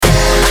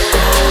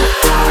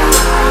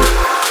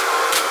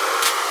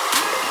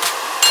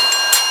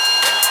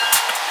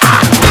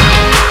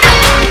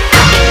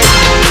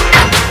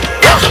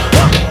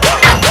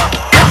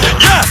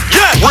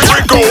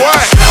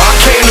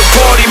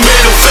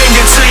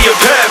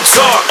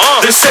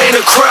This ain't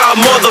a crowd,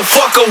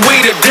 motherfucker,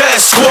 we the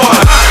death squad.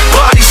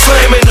 Body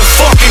slamming the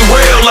fucking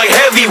rail like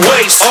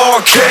heavyweights.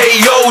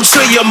 RKO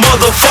to your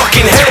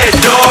motherfucking head,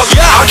 dog.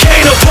 I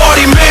came to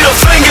party, middle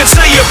finger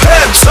to your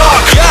pep talk.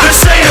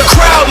 This ain't a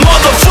crowd,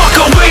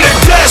 motherfucker, we the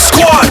death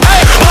squad.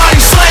 Body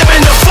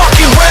slamming the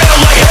fucking rail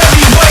like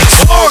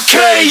heavyweights.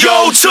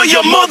 RKO to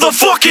your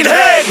motherfucking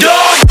head,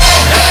 dog.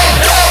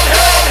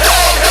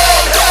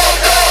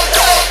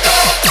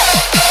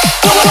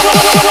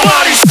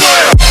 Body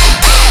slam.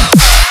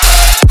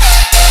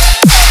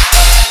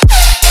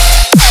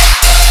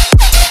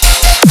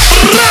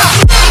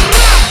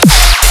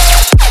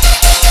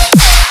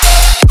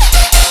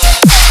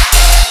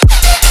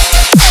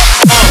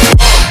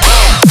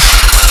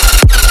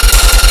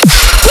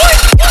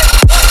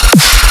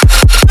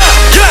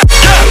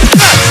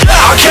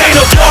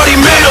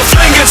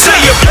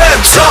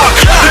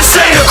 This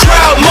ain't a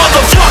crowd,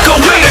 motherfucker,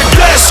 we the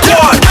death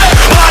squad.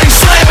 Body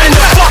slamming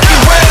the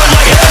fucking rail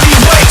like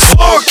heavyweights.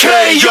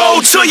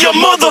 RKO to your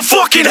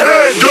motherfucking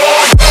head,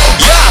 dog.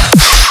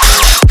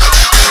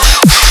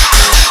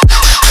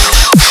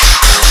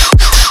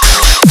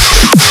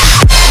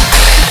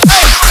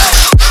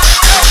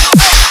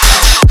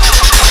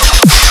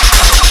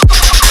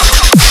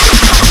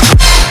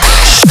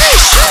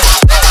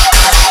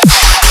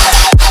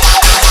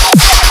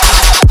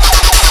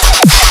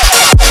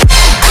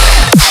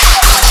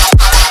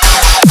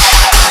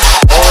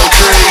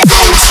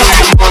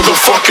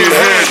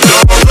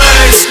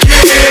 Let's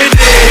get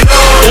it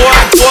on.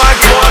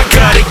 Boy,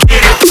 gotta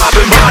get it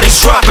poppin', bodies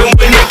droppin'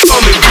 when they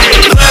come and get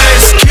it.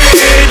 Let's get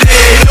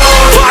it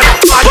on.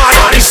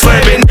 Body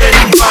slamming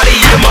anybody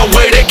in my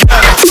way, they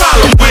got a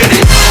problem with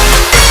it.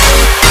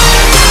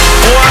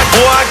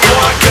 Boy,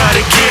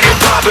 gotta get it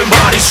poppin',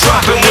 bodies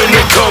droppin' when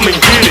they come and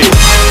get it.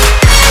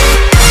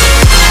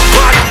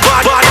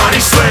 Body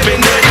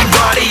slamming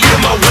anybody in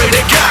my way,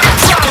 they got a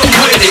problem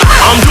with it.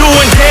 I'm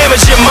doing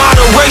damage in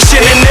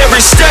moderation in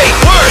every state.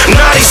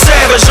 Naughty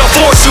savage, I'll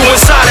force you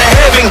inside of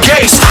heaven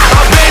gates.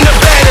 I've been the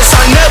baddest,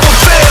 I never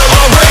fail,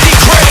 already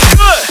great.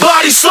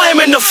 Body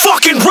slamming the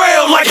fucking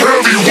rail like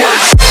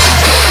heavyweights.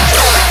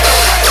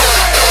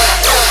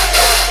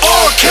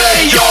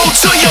 RKO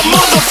to your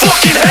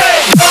motherfucking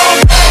head.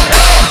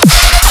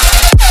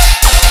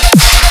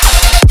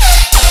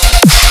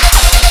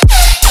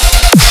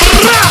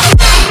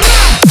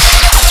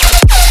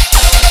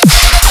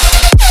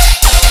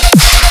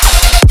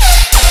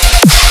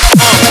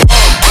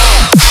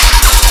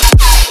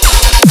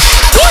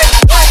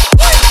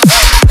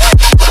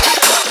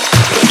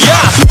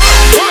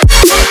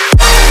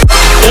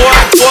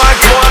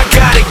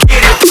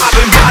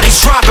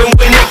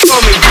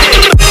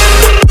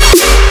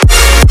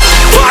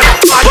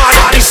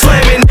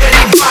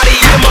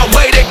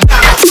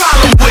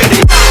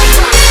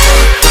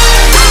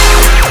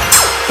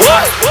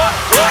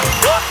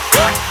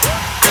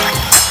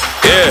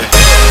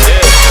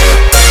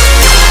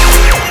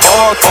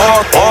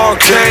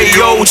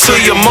 RKO to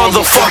your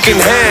motherfucking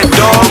head,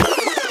 dog.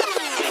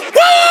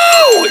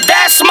 Woo!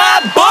 That's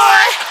my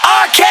boy.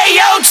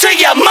 RKO to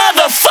your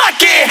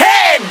motherfucking